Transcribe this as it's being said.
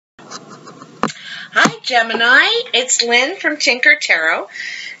Gemini. It's Lynn from Tinker Tarot.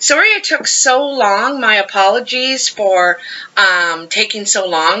 Sorry it took so long. My apologies for taking so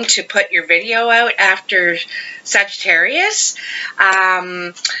long to put your video out after Sagittarius. But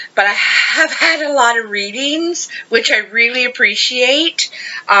I have had a lot of readings, which I really appreciate.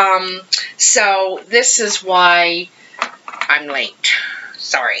 So this is why I'm late.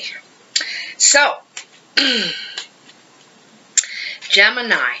 Sorry. So,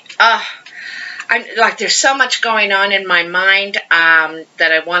 Gemini. I'm like, there's so much going on in my mind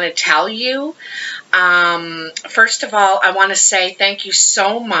that I want to tell you. First of all, I want to say thank you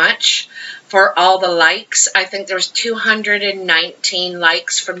so much for all the likes. I think there's 219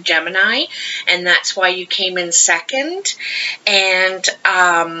 likes from Gemini, and that's why you came in second. And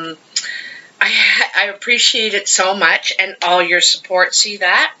I appreciate it so much, and all your support. See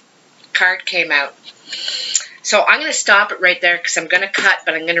that? Card came out. So I'm going to stop it right there because I'm going to cut,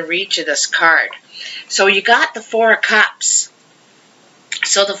 but I'm going to read you this card. So you got the Four of Cups.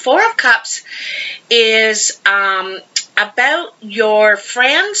 So the Four of Cups is about your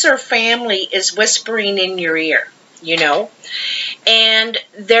friends or family is whispering in your ear, you know, and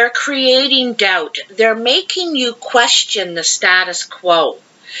they're creating doubt. They're making you question the status quo.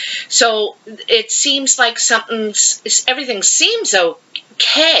 So it seems like everything seems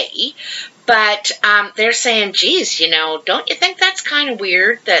okay, but they're saying, geez, you know, don't you think that's kind of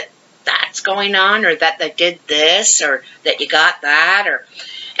weird that that's going on, or that they did this, or that you got that,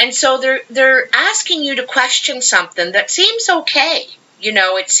 and so they're asking you to question something that seems okay. You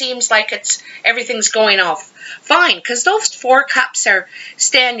know, it seems like everything's going off fine because those Four Cups are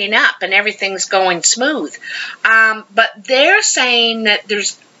standing up and everything's going smooth. But they're saying that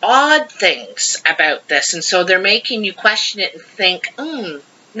there's odd things about this, and so they're making you question it and think,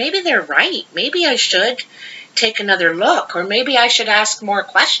 maybe they're right. Maybe I should take another look, or maybe I should ask more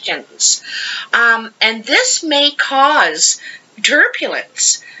questions. And this may cause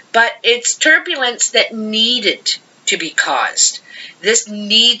turbulence, but it's turbulence that needed to be caused. This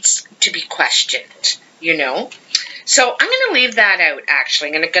needs to be questioned, you know. So I'm going to leave that out,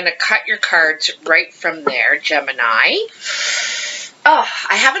 actually. I'm going to cut your cards right from there, Gemini. Oh,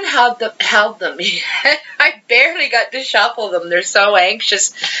 I haven't held them. I barely got to shuffle them. They're so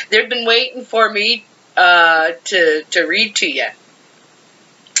anxious. They've been waiting for me to read to you.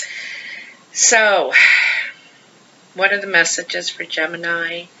 So, what are the messages for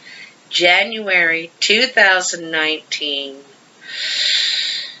Gemini? January 2019.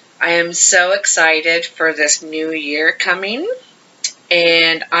 I am so excited for this new year coming,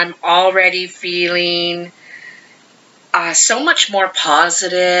 and I'm already feeling so much more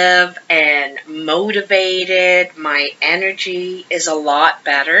positive and motivated. My energy is a lot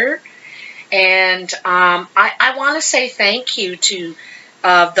better. And I want to say thank you to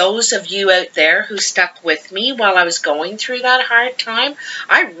those of you out there who stuck with me while I was going through that hard time.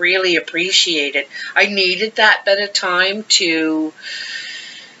 I really appreciate it. I needed that bit of time to,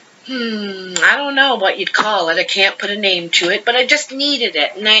 I don't know what you'd call it. I can't put a name to it, but I just needed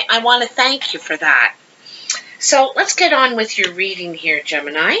it. And I want to thank you for that. So let's get on with your reading here,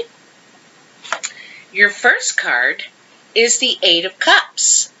 Gemini. Your first card is the Eight of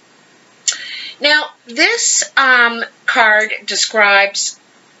Cups. Now, this card describes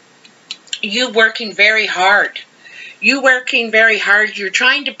you working very hard. You working very hard. You're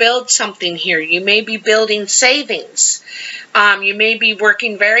trying to build something here. You may be building savings. You may be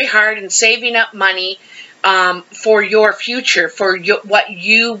working very hard and saving up money for your future, for what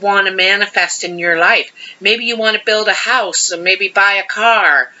you want to manifest in your life. Maybe you want to build a house, or maybe buy a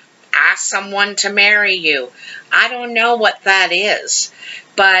car, ask someone to marry you. I don't know what that is,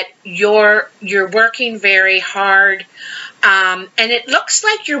 but you're working very hard, and it looks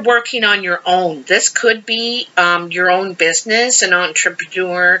like you're working on your own. This could be your own business, an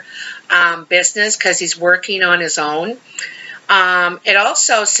entrepreneur business, because he's working on his own. It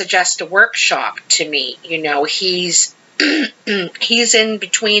also suggests a workshop to me. You know, he's he's in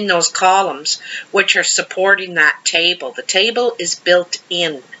between those columns, which are supporting that table. The table is built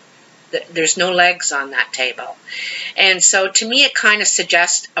in. There's no legs on that table. And so to me, it kind of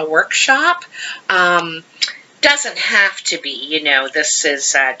suggests a workshop. Doesn't have to be, you know, this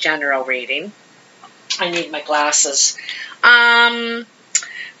is general reading. I need my glasses.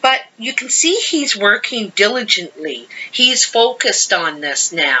 But you can see he's working diligently. He's focused on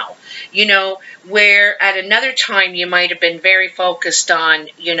this now. You know, where at another time you might have been very focused on,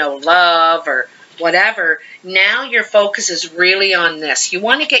 you know, love or whatever. Now your focus is really on this. You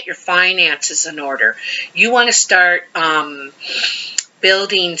want to get your finances in order. You want to start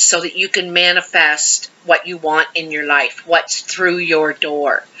building so that you can manifest what you want in your life, what's through your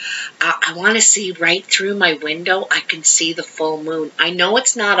door. I want to see right through my window. I can see the full moon. I know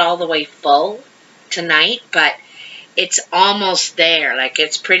it's not all the way full tonight, but it's almost there. Like,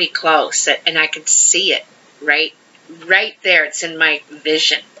 it's pretty close, and I can see it right there. It's in my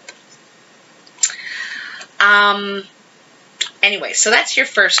vision. Anyway, so that's your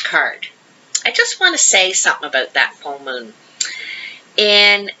first card. I just want to say something about that full moon.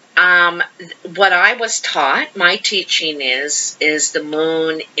 And what I was taught, my teaching is the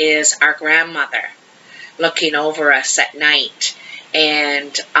moon is our grandmother looking over us at night,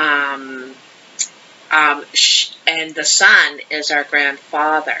 and the sun is our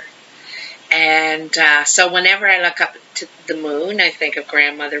grandfather. And so whenever I look up to the moon, I think of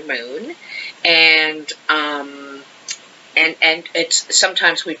Grandmother Moon, and it's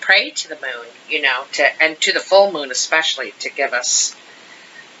sometimes we pray to the moon, you know, and to the full moon especially, to give us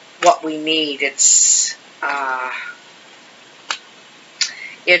what we need. It's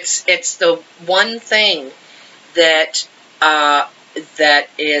the one thing that that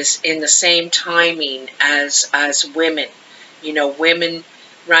is in the same timing as women. You know, women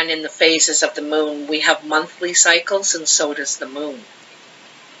run in the phases of the moon. We have monthly cycles, and so does the moon.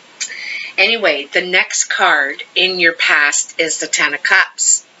 Anyway, the next card in your past is the Ten of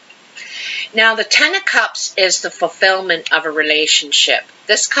Cups. Now, the Ten of Cups is the fulfillment of a relationship.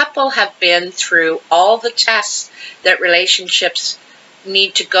 This couple have been through all the tests that relationships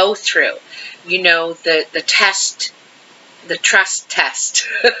need to go through. You know, the test, the trust test.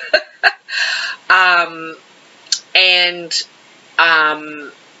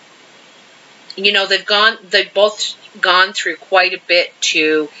 You know, they've both gone through quite a bit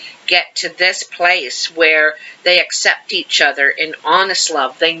to get to this place where they accept each other in honest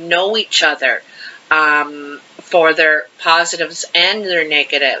love. They know each other for their positives and their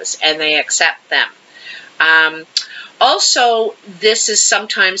negatives, and they accept them. Also, this is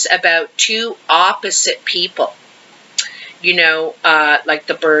sometimes about two opposite people. You know, like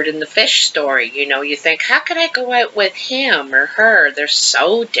the bird and the fish story. You know, you think, how could I go out with him or her? They're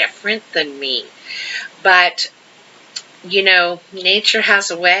so different than me. But, you know, nature has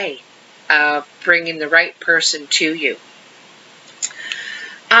a way of bringing the right person to you.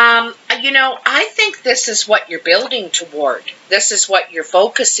 You know, I think this is what you're building toward. This is what you're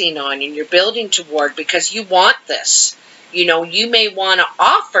focusing on and you're building toward, because you want this. You know, you may want to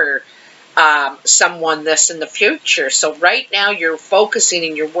offer someone this in the future. So right now you're focusing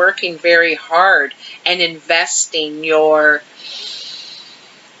and you're working very hard and investing you're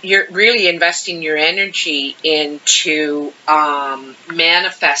really investing your energy into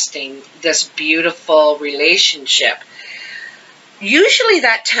manifesting this beautiful relationship. Usually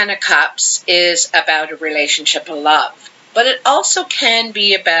that Ten of Cups is about a relationship of love, but it also can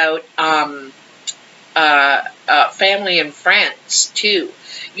be about family and friends too.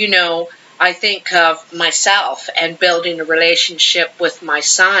 You know, I think of myself and building a relationship with my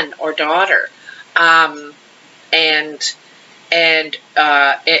son or daughter, and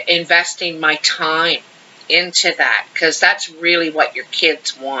investing my time into that, because that's really what your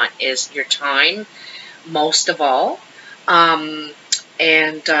kids want, is your time, most of all.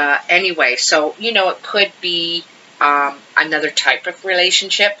 Anyway, so, you know, it could be another type of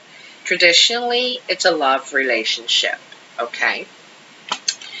relationship. Traditionally, it's a love relationship, okay?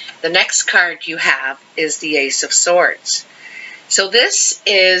 The next card you have is the Ace of Swords. So this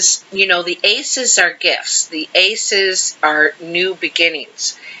is, you know, the aces are gifts. The aces are new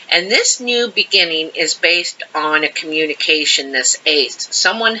beginnings. And this new beginning is based on a communication, this ace.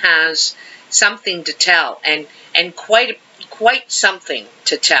 Someone has something to tell, and quite something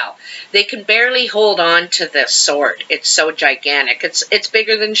to tell. They can barely hold on to this sword. It's so gigantic. It's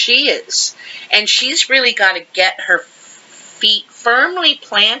bigger than she is. And she's really got to get her feet firmly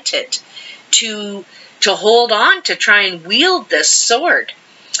planted to hold on, to try and wield this sword.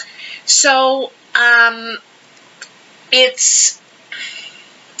 So, it's,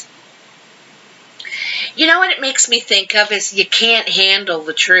 you know what it makes me think of is you can't handle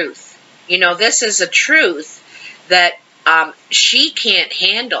the truth. You know, this is a truth that she can't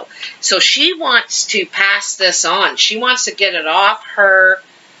handle. So she wants to pass this on. She wants to get it off her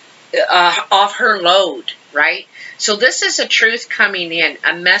load, right? So this is a truth coming in,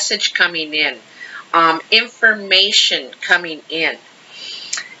 a message coming in, information coming in.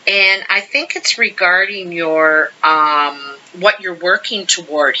 And I think it's regarding your, what you're working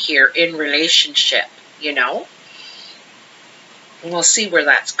toward here in relationship, you know. And we'll see where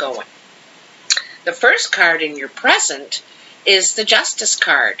that's going. The first card in your present is the Justice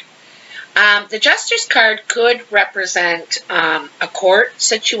card. The Justice card could represent a court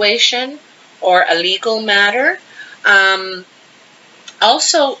situation or a legal matter.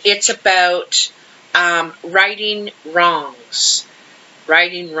 Also, it's about righting wrongs.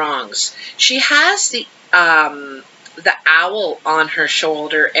 Righting wrongs. She has the owl on her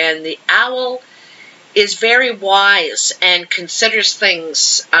shoulder, and the owl is very wise and considers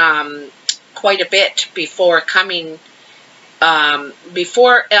things quite a bit before coming,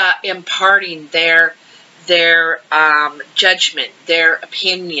 before imparting their judgment, their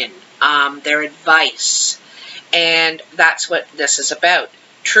opinion, their advice. And that's what this is about.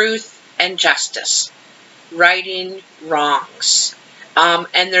 Truth and justice. Righting wrongs.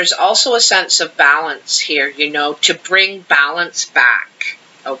 And there's also a sense of balance here, you know, to bring balance back.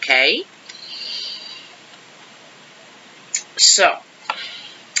 Okay? So,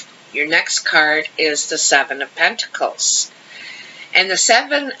 your next card is the Seven of Pentacles. And the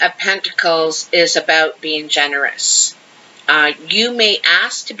Seven of Pentacles is about being generous. You may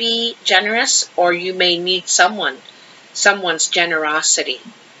ask to be generous, or you may need someone's generosity.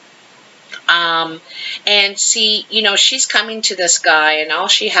 And see, you know, she's coming to this guy, and all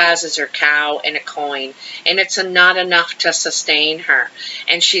she has is her cow and a coin, and it's not enough to sustain her,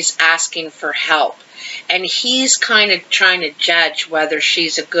 and she's asking for help. And he's kind of trying to judge whether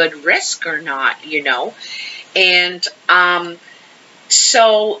she's a good risk or not, you know. And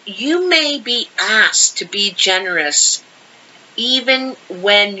so you may be asked to be generous even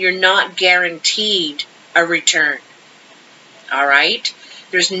when you're not guaranteed a return. All right?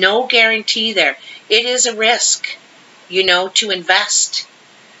 There's no guarantee there. It is a risk, you know, to invest.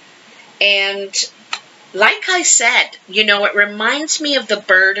 And like I said, you know, it reminds me of the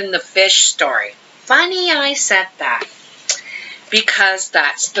bird and the fish story. Funny I said that. Because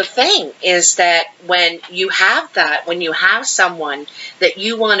that's the thing, is that when you have that, when you have someone that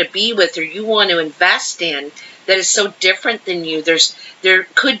you want to be with or you want to invest in that is so different than you, there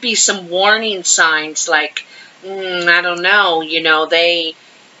could be some warning signs like, I don't know, you know, they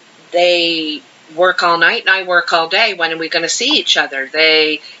work all night and I work all day. When are we going to see each other?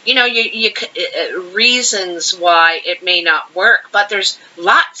 You know, reasons why it may not work, but there's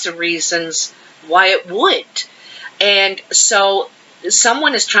lots of reasons why it would. And so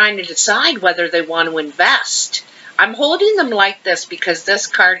someone is trying to decide whether they want to invest. I'm holding them like this because this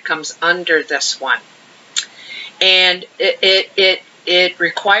card comes under this one. And it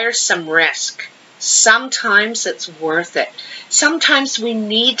requires some risk. Sometimes it's worth it. Sometimes we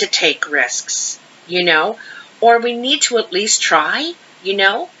need to take risks, you know, or we need to at least try, you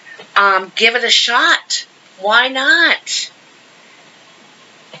know, give it a shot. Why not?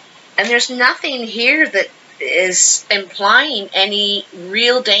 And there's nothing here that is implying any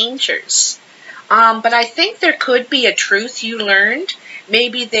real dangers. But I think there could be a truth you learned.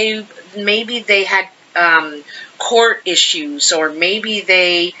 Maybe they had court issues, or maybe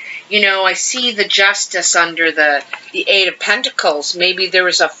they, you know, I see the Justice under the Eight of Pentacles. Maybe there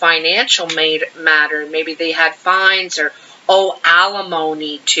was a financial matter. Maybe they had fines or owe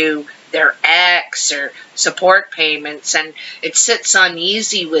alimony to their ex or support payments, and it sits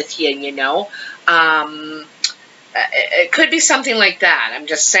uneasy with you, you know. It could be something like that. I'm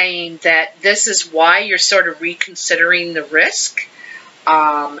just saying that this is why you're sort of reconsidering the risk.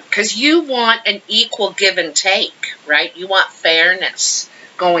 Because you want an equal give and take, right? You want fairness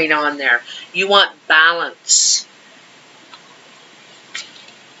going on there. You want balance.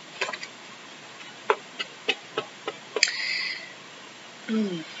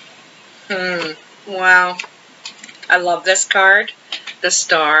 Wow. I love this card, the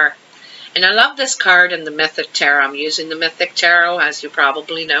Star. And I love this card in the Mythic Tarot. I'm using the Mythic Tarot, as you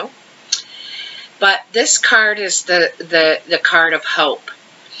probably know. But this card is the card of hope.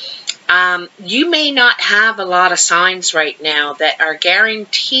 You may not have a lot of signs right now that are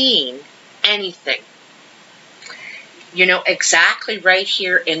guaranteeing anything. You know, exactly right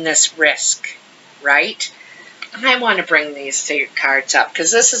here in this risk, right? I want to bring these two cards up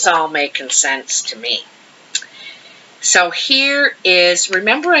because this is all making sense to me. So here is,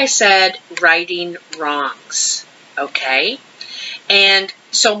 remember I said righting wrongs, okay? And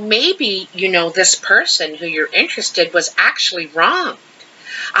so maybe, you know, this person who you're interested was actually wronged.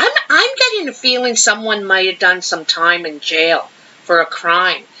 I'm getting a feeling someone might have done some time in jail for a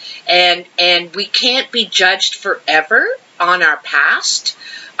crime. And we can't be judged forever on our past,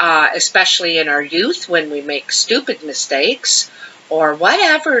 especially in our youth when we make stupid mistakes or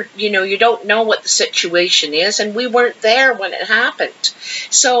whatever. You know, you don't know what the situation is, and we weren't there when it happened.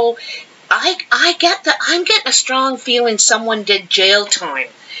 So I get that. I'm getting a strong feeling someone did jail time,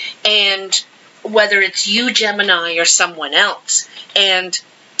 and whether it's you, Gemini, or someone else, and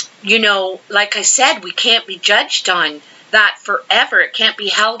you know, like I said, we can't be judged on that forever. It can't be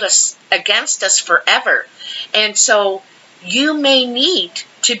held against us forever. And so you may need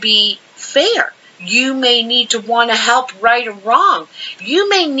to be fair. You may need to want to help right or wrong. You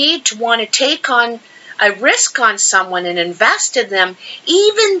may need to want to take on a risk on someone and invest in them,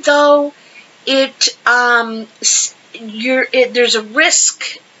 even though there's a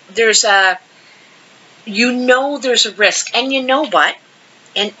risk. There's a risk. And you know what?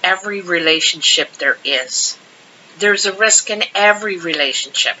 In every relationship there is. There's a risk in every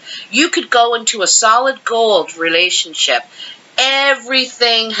relationship. You could go into a solid gold relationship.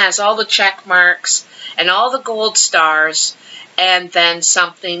 Everything has all the check marks and all the gold stars, and then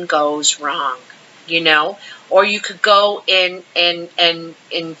something goes wrong, you know? Or you could go in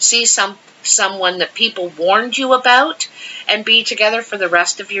and see someone that people warned you about and be together for the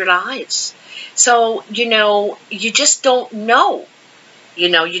rest of your lives. So, you know, you just don't know. You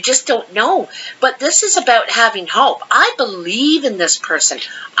know, you just don't know. But this is about having hope. I believe in this person.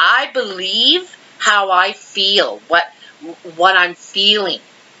 I believe how I feel, what I'm feeling.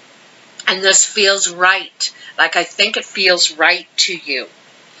 And this feels right. Like I think it feels right to you.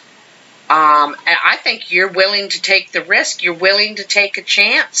 And I think you're willing to take the risk. You're willing to take a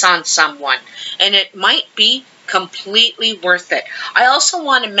chance on someone. And it might be completely worth it. I also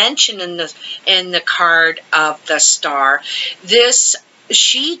want to mention in the card of the Star,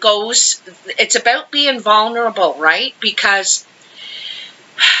 it's about being vulnerable, right? Because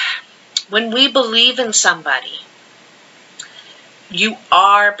when we believe in somebody, you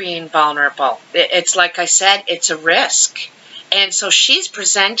are being vulnerable. It's like I said, it's a risk. And so she's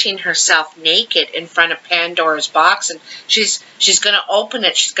presenting herself naked in front of Pandora's box, and she's going to open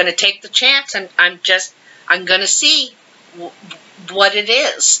it. She's going to take the chance, and I'm going to see what it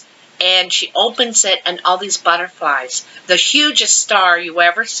is. And she opens it, and all these butterflies, the hugest star you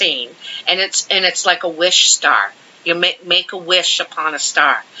ever seen, and it's like a wish star. You make a wish upon a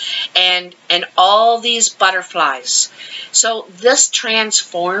star, and all these butterflies. So this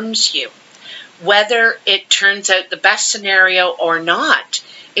transforms you, whether it turns out the best scenario or not.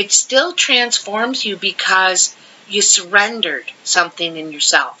 It still transforms you because you surrendered something in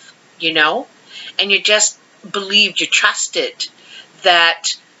yourself, you know, and you just believed, you trusted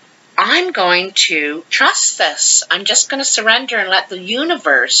that. I'm going to trust this. I'm just going to surrender and let the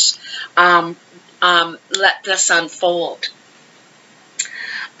universe let this unfold.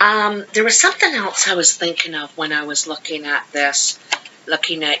 There was something else I was thinking of when I was looking at this,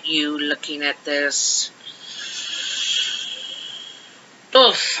 looking at you, looking at this.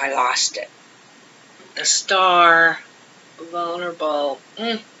 Oof, I lost it. The Star, vulnerable.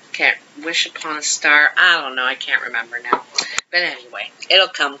 Can't wish upon a star. I don't know. I can't remember now. But anyway, it'll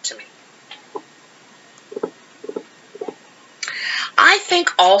come to me. I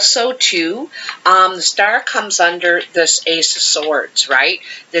think also, too, the Star comes under this Ace of Swords, right?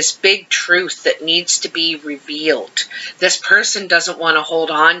 This big truth that needs to be revealed. This person doesn't want to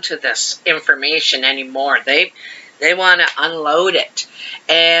hold on to this information anymore. They want to unload it.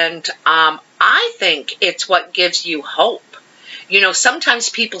 And I think it's what gives you hope. You know, sometimes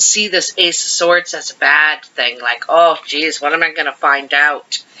people see this Ace of Swords as a bad thing, like, oh, geez, what am I going to find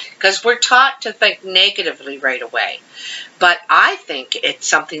out? Because we're taught to think negatively right away. But I think it's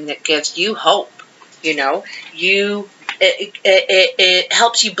something that gives you hope, you know. It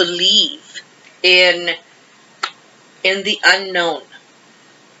helps you believe in the unknown,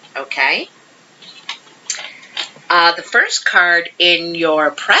 okay? The first card in your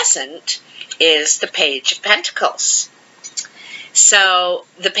present is the Page of Pentacles. So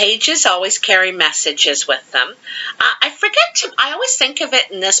the pages always carry messages with them. I always think of it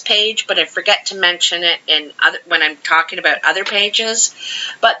in this page, but I forget to mention it when I'm talking about other pages.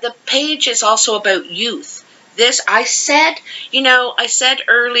 But the page is also about youth. I said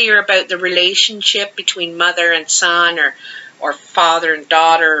earlier about the relationship between mother and son, or father and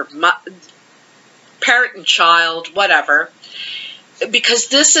daughter, parent and child, whatever. Because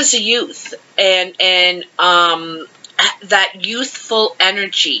this is a youth, and that youthful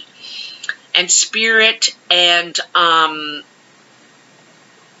energy and spirit, and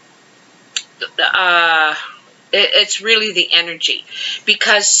it's really the energy.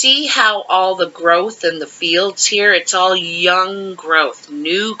 Because see how all the growth in the fields here, it's all young growth,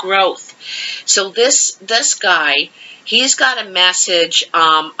 new growth. So this guy, he's got a message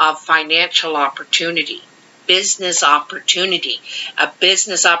of financial opportunity, business opportunity, a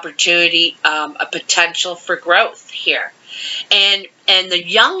potential for growth here. And the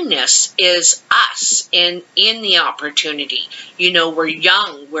youngness is us in the opportunity. You know, we're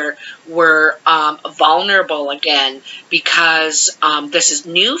young, we're vulnerable again, because this is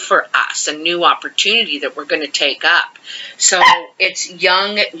new for us, a new opportunity that we're going to take up. So it's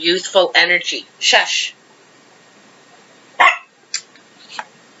young, youthful energy. Shush.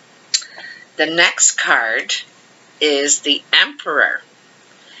 The next card is the Emperor.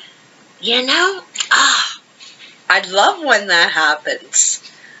 You know, I love when that happens.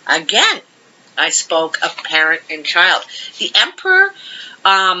 Again, I spoke of parent and child. The Emperor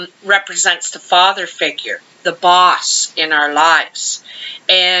represents the father figure, the boss in our lives.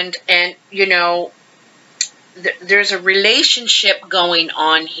 And you know, there's a relationship going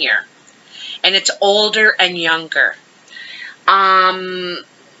on here. And it's older and younger.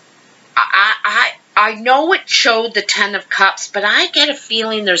 I know it showed the Ten of Cups, but I get a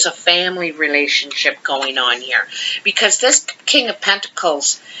feeling there's a family relationship going on here. Because this King of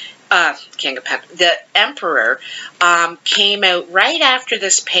Pentacles, the Emperor, came out right after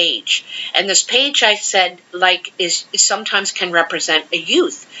this page. And this page, I said, like, is sometimes can represent a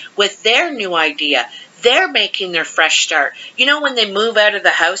youth with their new idea. They're making their fresh start. You know, when they move out of the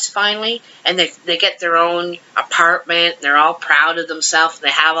house finally, and they get their own apartment, and they're all proud of themselves, and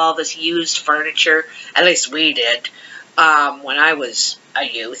they have all this used furniture. At least we did when I was a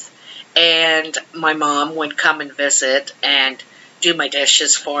youth. And my mom would come and visit and do my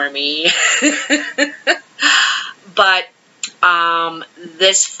dishes for me. But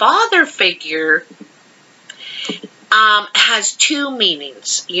this father figure has two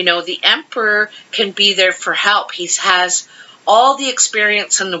meanings. You know, the Emperor can be there for help. He has all the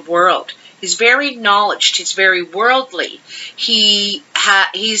experience in the world. He's very knowledgeable. He's very worldly. He's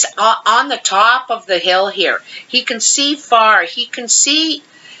on the top of the hill here. He can see far. He can see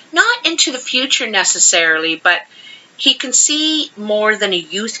not into the future necessarily, but he can see more than a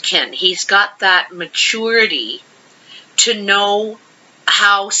youth can. He's got that maturity to know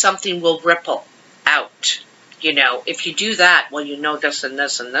how something will ripple out. You know, if you do that, well, you know this and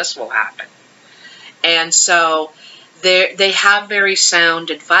this and this will happen. And so they have very sound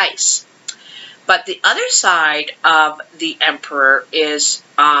advice. But the other side of the Emperor is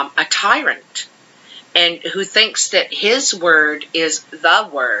a tyrant, and who thinks that his word is the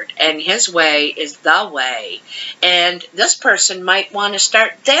word, and his way is the way. And this person might want to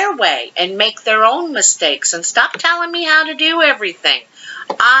start their way and make their own mistakes and stop telling me how to do everything.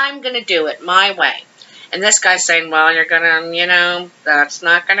 I'm going to do it my way. And this guy's saying, well, you're going to, you know, that's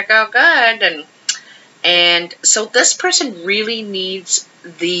not going to go good. And so this person really needs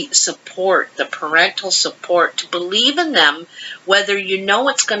the support, the parental support, to believe in them, whether you know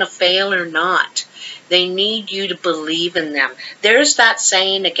it's going to fail or not. They need you to believe in them. There's that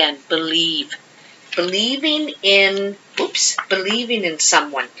saying again, believe. Believing in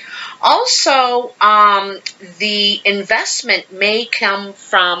someone. Also, the investment may come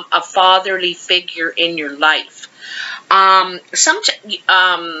from a fatherly figure in your life.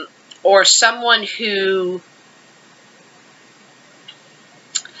 Or someone who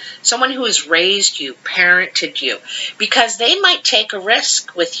has raised you, parented you, because they might take a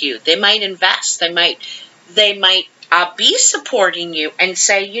risk with you. They might invest. They might be supporting you and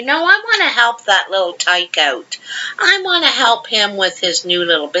say, you know, I want to help that little tyke out. I want to help him with his new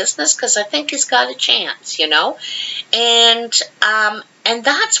little business because I think he's got a chance, you know. And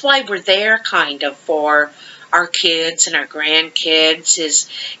that's why we're there, kind of, for our kids and our grandkids,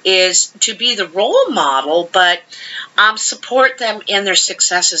 is to be the role model, but support them in their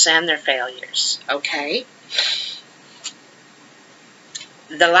successes and their failures, okay?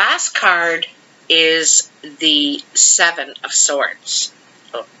 The last card is the Seven of Swords.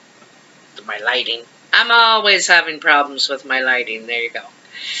 Oh, my lighting. I'm always having problems with my lighting. There you go.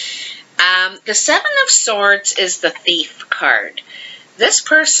 The Seven of Swords is the Thief card. This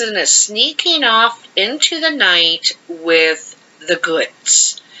person is sneaking off into the night with the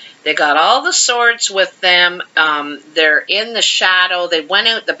goods. They got all the swords with them. They're in the shadow. They went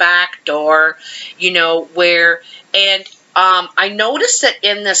out the back door, you know, and I noticed that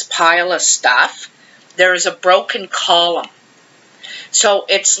in this pile of stuff, there is a broken column. So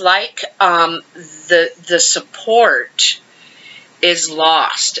it's like the support is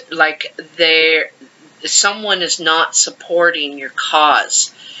lost. Like someone is not supporting your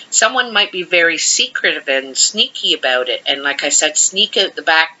cause. Someone might be very secretive and sneaky about it. And like I said, sneak out the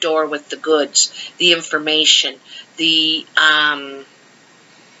back door with the goods, the information, the,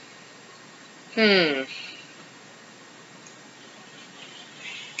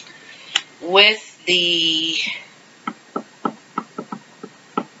 With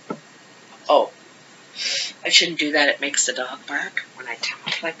Oh, I shouldn't do that. It makes the dog bark when I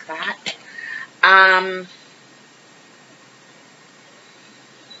tap like that. I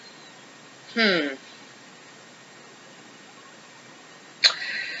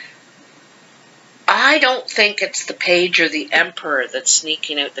don't think it's the page or the emperor that's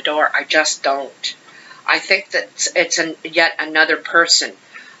sneaking out the door. I just don't. I think that it's yet another person.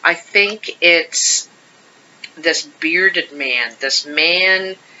 I think it's this bearded man, this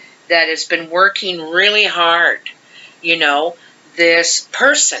man that has been working really hard, you know, this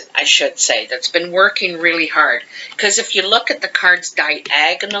person, I should say, that's been working really hard. Because if you look at the cards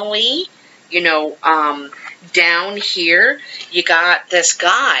diagonally, you know, down here, you got this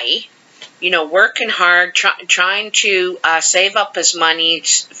guy, you know, working hard, trying to save up his money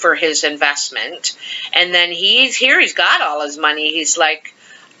for his investment. And then he's got all his money. He's like,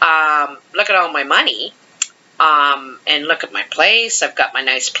 look at all my money. And look at my place. I've got my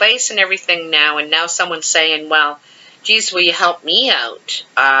nice place and everything now. And now someone's saying, well, geez, will you help me out?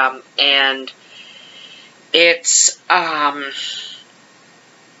 And it's,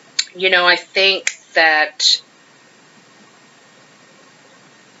 you know, I think that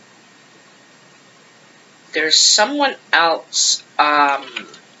there's someone else, I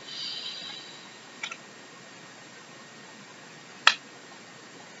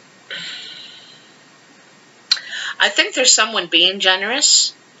think there's someone being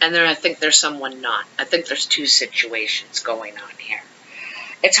generous, and then I think there's someone not. I think there's two situations going on here.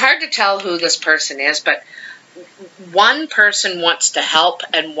 It's hard to tell who this person is, but one person wants to help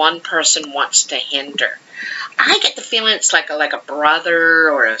and one person wants to hinder. I get the feeling it's like a brother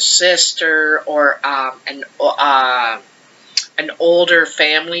or a sister or an older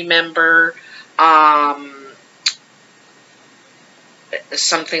family member,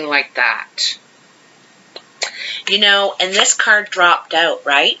 something like that. You know, and this card dropped out,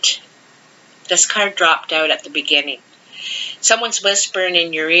 right? This card dropped out at the beginning. Someone's whispering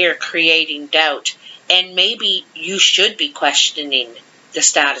in your ear, creating doubt. And maybe you should be questioning the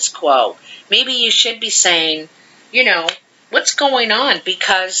status quo. Maybe you should be saying, you know, what's going on?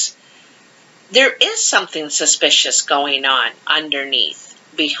 Because there is something suspicious going on underneath,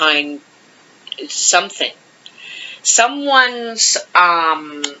 behind something. Someone's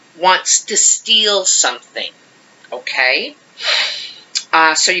wants to steal something. Okay?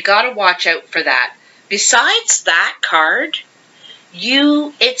 So you got to watch out for that. Besides that card,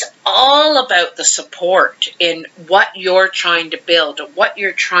 it's all about the support in what you're trying to build, what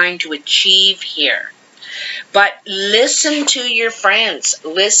you're trying to achieve here. But listen to your friends.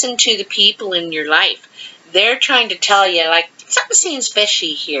 Listen to the people in your life. They're trying to tell you, like, something seems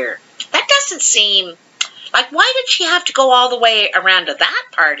fishy here. That doesn't seem... Like, why did she have to go all the way around to that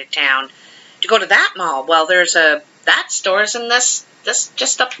part of town to go to that mall? Well, there's that store's in this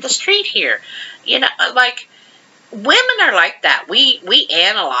just up the street here. You know, like... Women are like that. We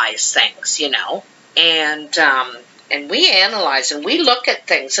analyze things, you know, and we analyze and we look at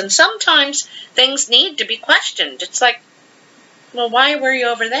things, and sometimes things need to be questioned. It's like, well, why were you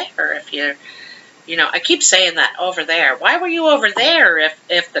over there? If you know, I keep saying that, over there. Why were you over there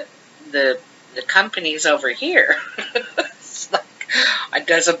if the company's over here? It's like, it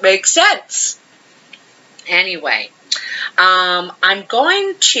doesn't make sense. Anyway. I'm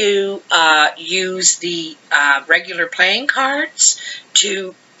going to use the regular playing cards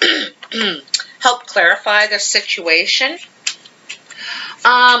to help clarify the situation.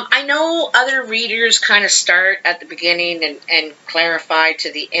 I know other readers kind of start at the beginning and clarify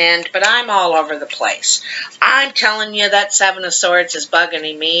to the end, but I'm all over the place. I'm telling you that Seven of Swords is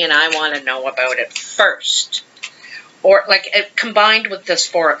bugging me, and I want to know about it first. Or, like, combined with this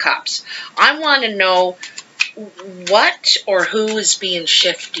Four of Cups. I want to know what or who is being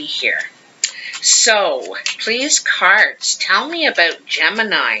shifty here. So, please, cards, tell me about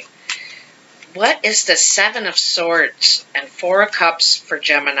Gemini. What is the Seven of Swords and Four of Cups for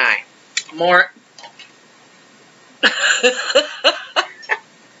Gemini? More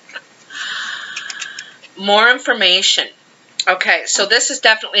information. Okay, so this is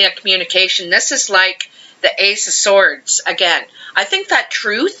definitely a communication. This is like the Ace of Swords again. I think that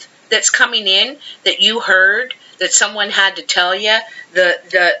truth that's coming in, that you heard, that someone had to tell you,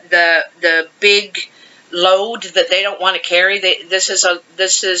 the big load that they don't want to carry. This is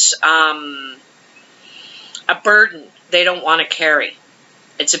a burden they don't want to carry.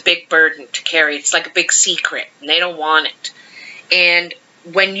 It's a big burden to carry. It's like a big secret, and they don't want it. And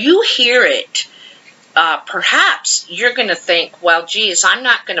when you hear it, perhaps you're going to think, well, geez, I'm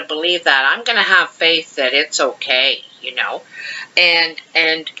not going to believe that. I'm going to have faith that it's okay, you know.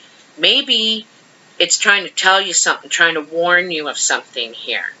 And maybe It's trying to tell you something, trying to warn you of something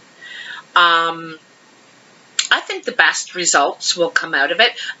here. I think the best results will come out of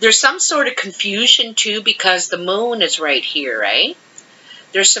it. There's some sort of confusion too, because the moon is right here, eh?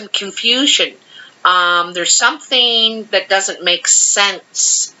 There's some confusion. There's something that doesn't make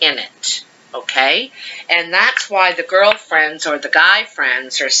sense in it, okay? And that's why the girlfriends or the guy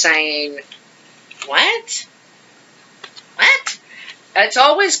friends are saying, what? What? It's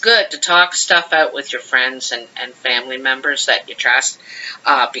always good to talk stuff out with your friends and family members that you trust,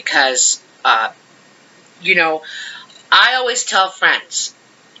 because, you know, I always tell friends,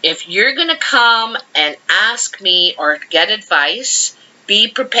 if you're going to come and ask me or get advice, be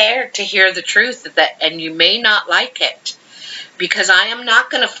prepared to hear the truth of that, and you may not like it, because I am not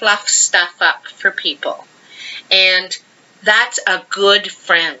going to fluff stuff up for people. And that's a good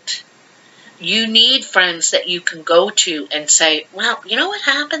friend. You need friends that you can go to and say, well, you know what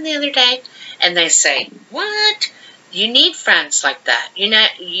happened the other day? And they say, what? You need friends like that.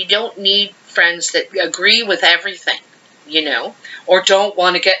 You don't need friends that agree with everything, you know, or don't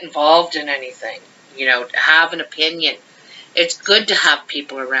want to get involved in anything, you know, have an opinion. It's good to have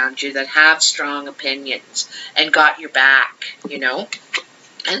people around you that have strong opinions and got your back, you know.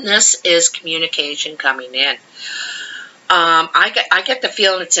 And this is communication coming in. I get the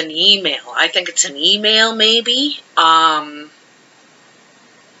feeling it's an email. I think it's an email maybe,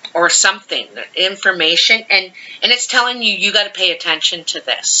 or something, information, and it's telling you got to pay attention to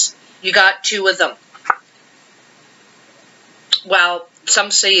this. You got two of them. Well,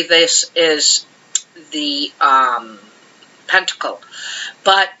 some say this is the pentacle,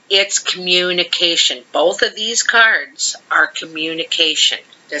 but it's communication. Both of these cards are communication.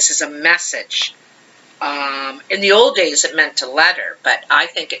 This is a message. In the old days, it meant a letter, but I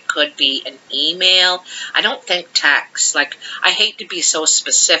think it could be an email. I don't think text. Like, I hate to be so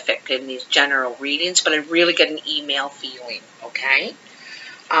specific in these general readings, but I really get an email feeling, okay?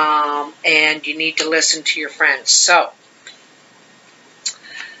 And you need to listen to your friends. So,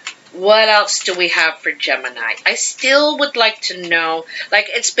 what else do we have for Gemini? I still would like to know, like,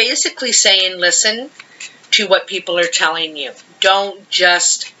 it's basically saying, listen to what people are telling you. Don't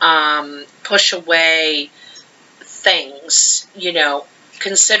just push away things, you know,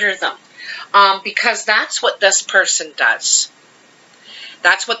 consider them. Because that's what this person does.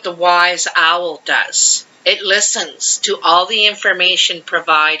 That's what the wise owl does. It listens to all the information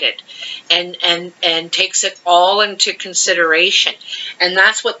provided and takes it all into consideration. And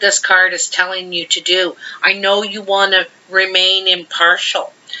that's what this card is telling you to do. I know you want to remain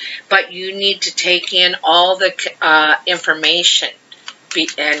impartial, but you need to take in all the information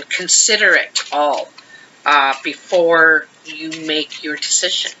and consider it all before you make your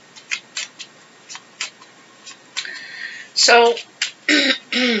decision. So,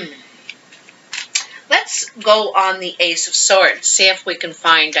 let's go on the Ace of Swords, see if we can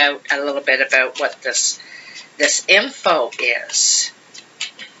find out a little bit about what this info is.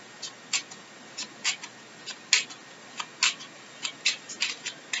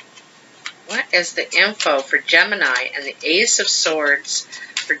 What is the info for Gemini and the Ace of Swords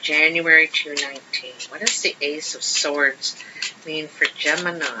for January 2019? What does the Ace of Swords mean for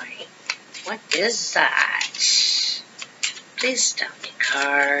Gemini? What is that? Please tell me,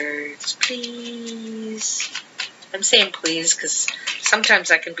 cards, please. I'm saying please because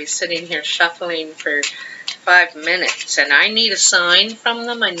sometimes I can be sitting here shuffling for 5 minutes and I need a sign from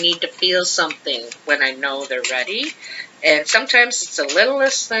them. I need to feel something when I know they're ready. And sometimes it's the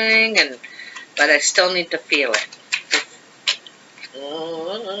littlest thing, but I still need to feel it.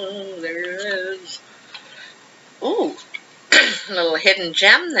 Oh, there it is. Ooh, a little hidden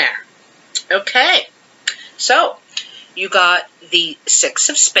gem there. Okay, so you got the Six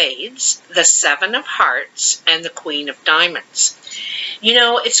of Spades, the Seven of Hearts, and the Queen of Diamonds. You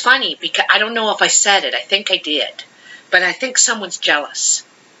know, it's funny because I don't know if I said it. I think I did. But I think someone's jealous.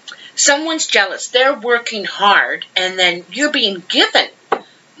 Someone's jealous. They're working hard, and then you're being given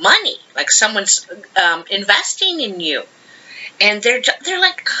money. Like someone's investing in you. And they're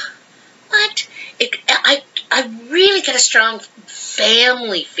like, what? I really get a strong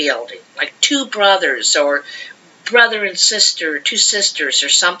family feeling. Like two brothers or brother and sister, two sisters or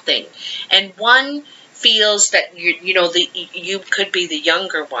something, and one feels that you could be the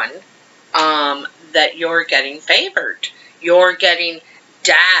younger one, that you're getting favored, you're getting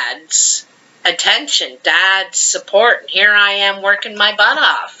dad's attention, dad's support, and here I am working my butt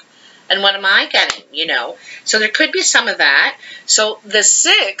off, and what am I getting, so there could be some of that. So the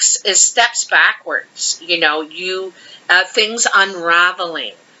 6 is steps backwards, things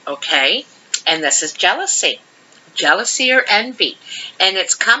unraveling, okay, and this is jealousy. jealousy or envy, and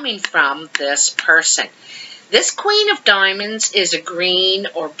it's coming from this person. This Queen of Diamonds is a green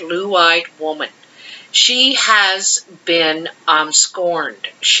or blue-eyed woman. She has been scorned.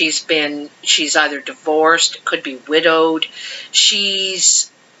 She's either divorced, could be widowed. She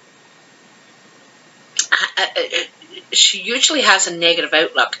usually has a negative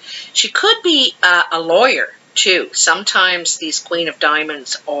outlook. She could be a lawyer too. Sometimes these Queen of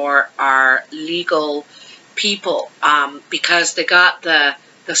Diamonds are legal people because they got the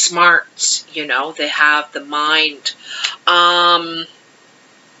smarts, you know, they have the mind. I'm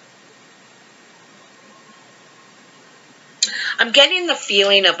getting the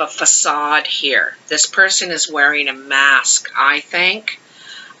feeling of a facade here. This person is wearing a mask, I think.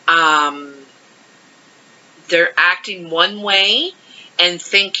 They're acting one way and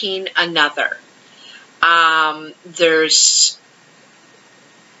thinking another. I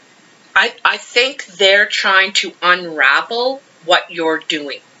think they're trying to unravel what you're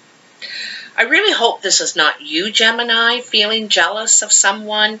doing. I really hope this is not you, Gemini, feeling jealous of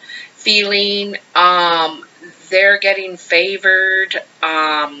someone, feeling they're getting favored,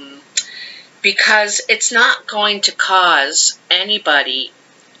 because it's not going to cause anybody,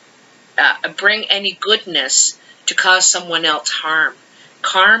 bring any goodness to cause someone else harm.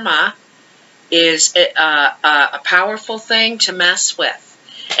 Karma is a powerful thing to mess with,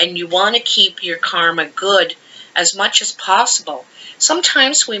 and you want to keep your karma good as much as possible.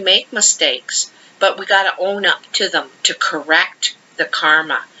 Sometimes we make mistakes, but we got to own up to them to correct the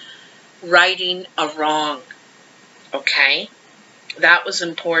karma, righting a wrong. Okay, that was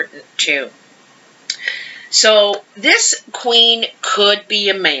important too. So this queen could be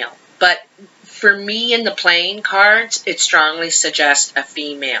a male, but for me in the playing cards, it strongly suggests a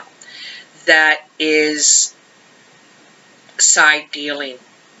female that is side dealing,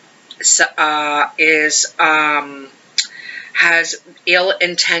 has ill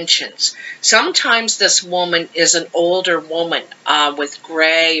intentions. Sometimes this woman is an older woman with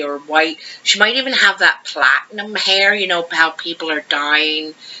gray or white. She might even have that platinum hair. You know how people are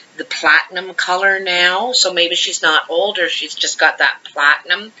dyeing the platinum color now. So maybe she's not older. She's just got that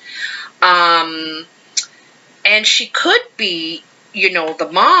platinum. And she could be, you know,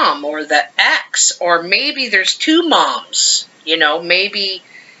 the mom or the ex, or maybe there's two moms. You know, maybe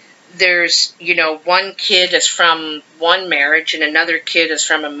there's, you know, one kid is from one marriage and another kid is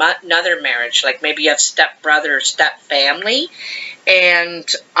from another marriage. Like maybe you have step brother or step family, and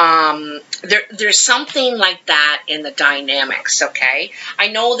there's something like that in the dynamics. Okay, I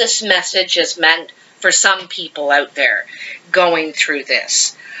know this message is meant for some people out there going through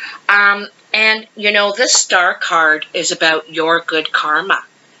this, and you know, this star card is about your good karma,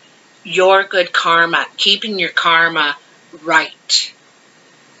 keeping your karma right.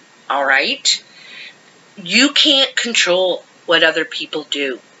 All right? You can't control what other people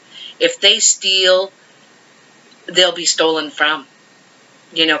do. If they steal, they'll be stolen from.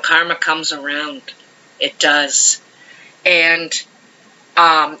 You know, karma comes around. It does. And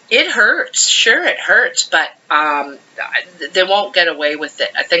it hurts. Sure, it hurts, but they won't get away with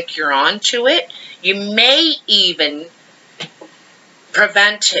it. I think you're on to it. You may even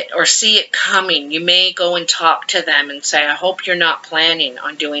prevent it or see it coming. You may go and talk to them and say, I hope you're not planning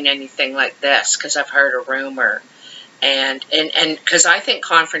on doing anything like this, because I've heard a rumor. And because I think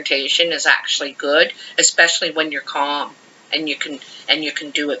confrontation is actually good, especially when you're calm and you can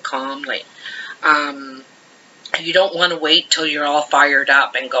do it calmly. You don't want to wait till you're all fired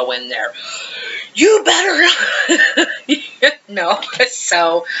up and go in there. You better no.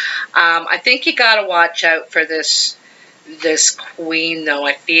 So I think you got to watch out for this queen, though.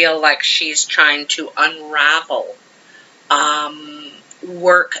 I feel like she's trying to unravel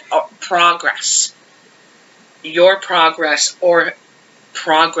work progress, your progress or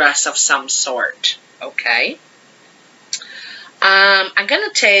progress of some sort. Okay. I'm gonna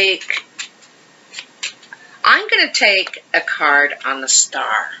take a card on the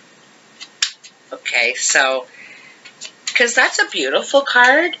star. Okay, so because that's a beautiful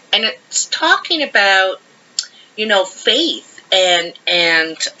card, and it's talking about, you know, faith and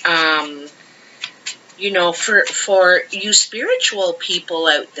you know, for you spiritual people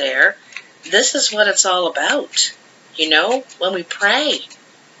out there, this is what it's all about. You know, when we pray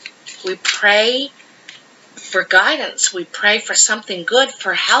for guidance, we pray for something good,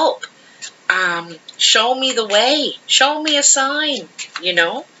 for help. Show me the way, show me a sign, you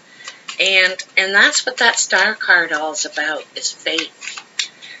know, and that's what that star card all is about, is faith.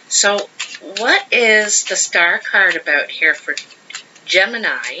 So what is the star card about here for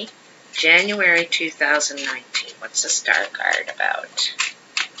Gemini, January 2019? What's the star card about?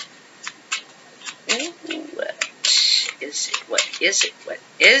 Ooh, is it? What is it? What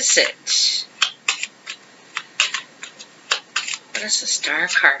is it? What is the Star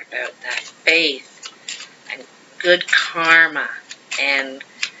card about? That faith and good karma and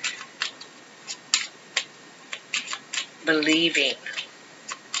believing.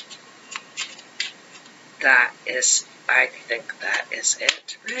 That is, I think that is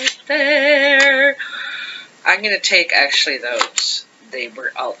it right there. I'm going to take actually those. They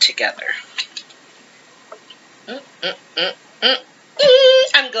were all together. I'm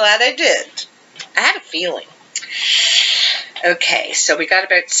glad I did. I had a feeling. Okay, so we got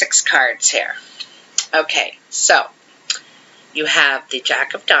about 6 cards here. Okay, so you have the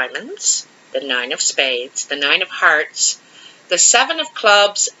Jack of Diamonds, the 9 of Spades, the 9 of Hearts, the 7 of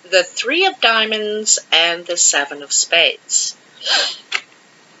Clubs, the 3 of Diamonds, and the 7 of Spades.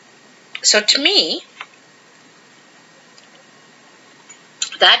 So to me,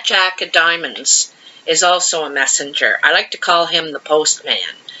 that Jack of Diamonds is also a messenger. I like to call him the postman.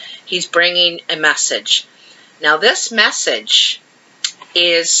 He's bringing a message. Now this message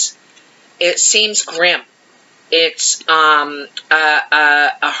is, it seems grim. It's a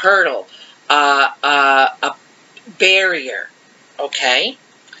hurdle, a barrier, okay?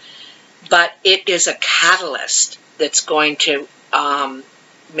 But it is a catalyst that's going to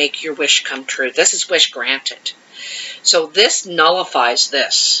make your wish come true. This is wish granted. So this nullifies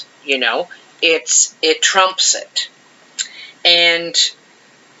this, you know. It trumps it. And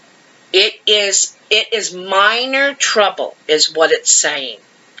it is minor trouble is what it's saying.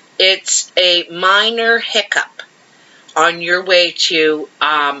 It's a minor hiccup on your way to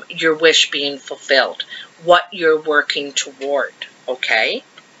your wish being fulfilled, what you're working toward, okay?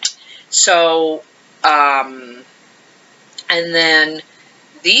 So, and then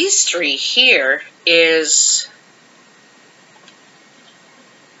these 3 here is,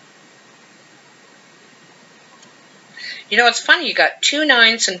 you know, it's funny, you got 2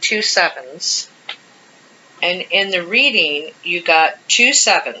 9s and 2 7s. And in the reading, you got 2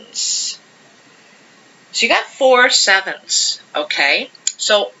 7s. So you got 4 7s, okay?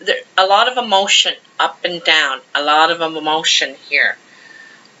 So there, a lot of emotion up and down, a lot of emotion here.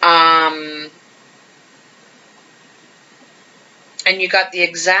 And you got the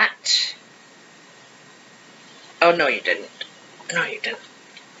exact, oh no you didn't. No you didn't.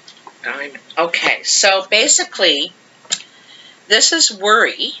 Diamond. Okay, so basically, this is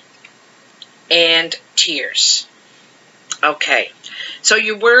worry and tears. Okay, so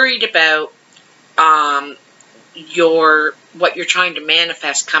you're worried about what you're trying to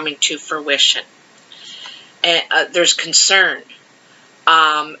manifest coming to fruition. And there's concern.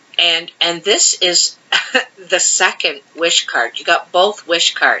 And this is the second wish card. You got both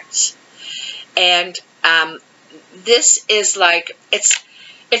wish cards. And this is like,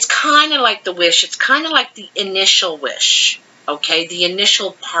 it's kind of like the wish. It's kind of like the initial wish. Okay, the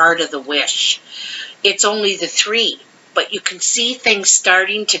initial part of the wish. It's only the 3, but you can see things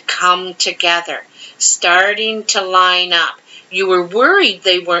starting to come together, starting to line up. You were worried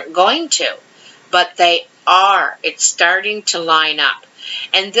they weren't going to, but they are. It's starting to line up.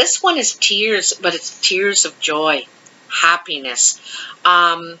 And this one is tears, but it's tears of joy, happiness.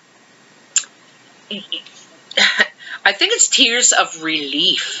 I think it's tears of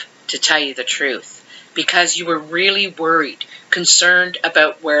relief, to tell you the truth. Because you were really worried, concerned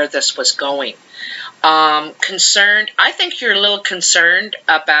about where this was going. Concerned, I think you're a little concerned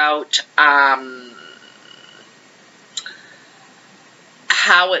about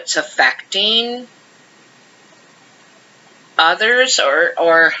how it's affecting others,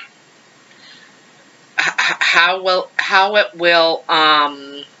 or how it will,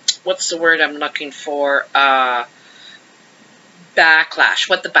 what's the word I'm looking for, backlash,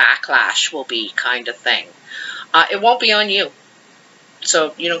 what the backlash will be, kind of thing. It won't be on you,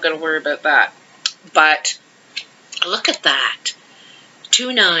 so you don't got to worry about that. But look at that, 2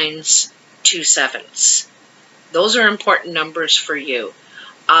 9s, 2 7s. Those are important numbers for you.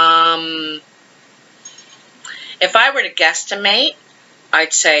 If I were to guesstimate,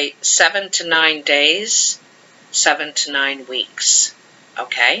 I'd say 7 to 9 days, 7 to 9 weeks.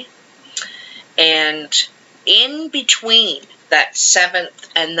 Okay, and in between that 7th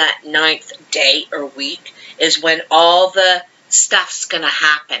and that 9th day or week is when all the stuff's going to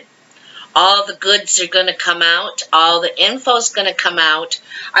happen. All the goods are going to come out. All the info's going to come out.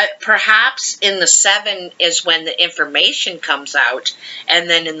 Perhaps in the 7 is when the information comes out. And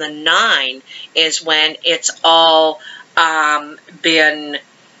then in the 9 is when it's all been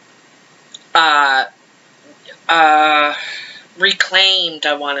reclaimed,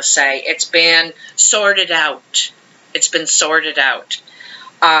 I want to say. It's been sorted out. It's been sorted out.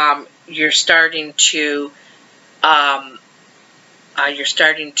 You're starting to you're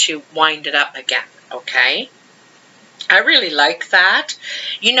starting to wind it up again, okay? I really like that.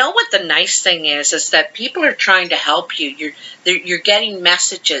 You know what the nice thing is that people are trying to help you. You're getting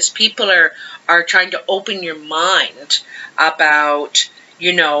messages. People are trying to open your mind about,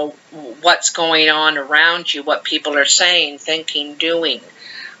 you know, what's going on around you, what people are saying, thinking, doing.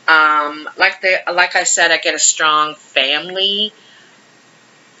 Like I said, I get a strong family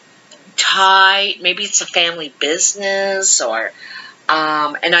tie. Maybe it's a family business, or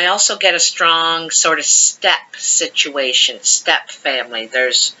and I also get a strong sort of step situation, step family.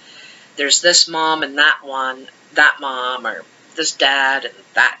 There's this mom and that mom, or this dad and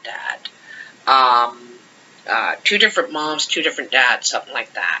that dad. 2 different moms, 2 different dads, something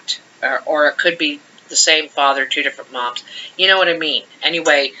like that. Or it could be the same father, 2 different moms. You know what I mean?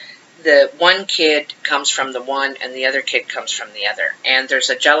 Anyway, the one kid comes from the one and the other kid comes from the other. And there's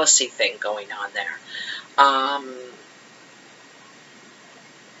a jealousy thing going on there.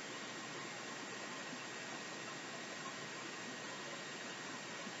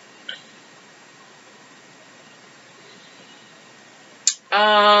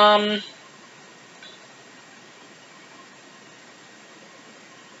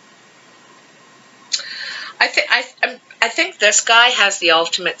 I think this guy has the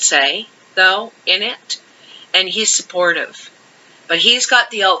ultimate say, though, in it, and he's supportive. But he's got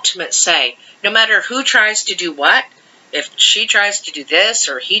the ultimate say. No matter who tries to do what, if she tries to do this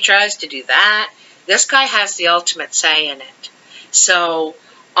or he tries to do that, this guy has the ultimate say in it. So,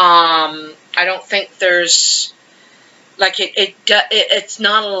 I don't think there's, like, it's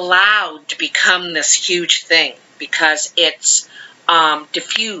not allowed to become this huge thing because it's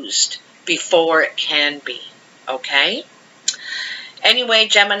diffused before it can be. Okay? Anyway,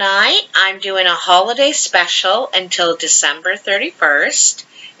 Gemini, I'm doing a holiday special until December 31st.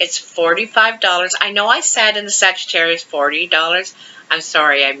 It's $45. I know I said in the Sagittarius $40. I'm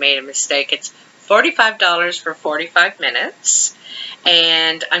sorry, I made a mistake. It's $45 for 45 minutes.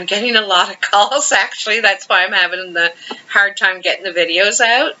 And I'm getting a lot of calls, actually. That's why I'm having the hard time getting the videos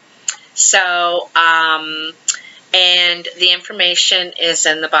out. So, and the information is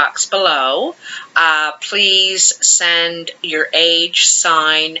in the box below. Please send your age,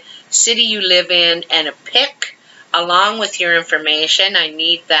 sign, city you live in, and a pic along with your information. I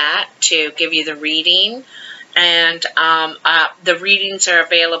need that to give you the reading. And the readings are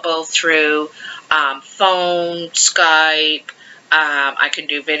available through phone, Skype. I can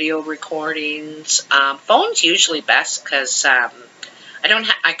do video recordings. Phone's usually best because I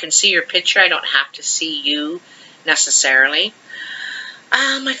can see your picture. I don't have to see you necessarily.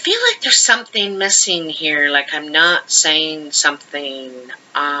 I feel like there's something missing here, like I'm not saying something.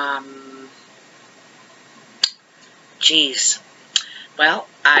 Geez. Well,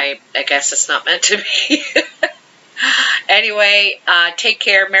 I guess it's not meant to be. Anyway, take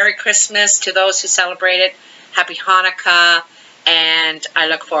care. Merry Christmas to those who celebrate it. Happy Hanukkah. And I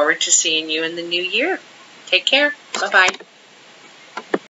look forward to seeing you in the new year. Take care. Bye-bye.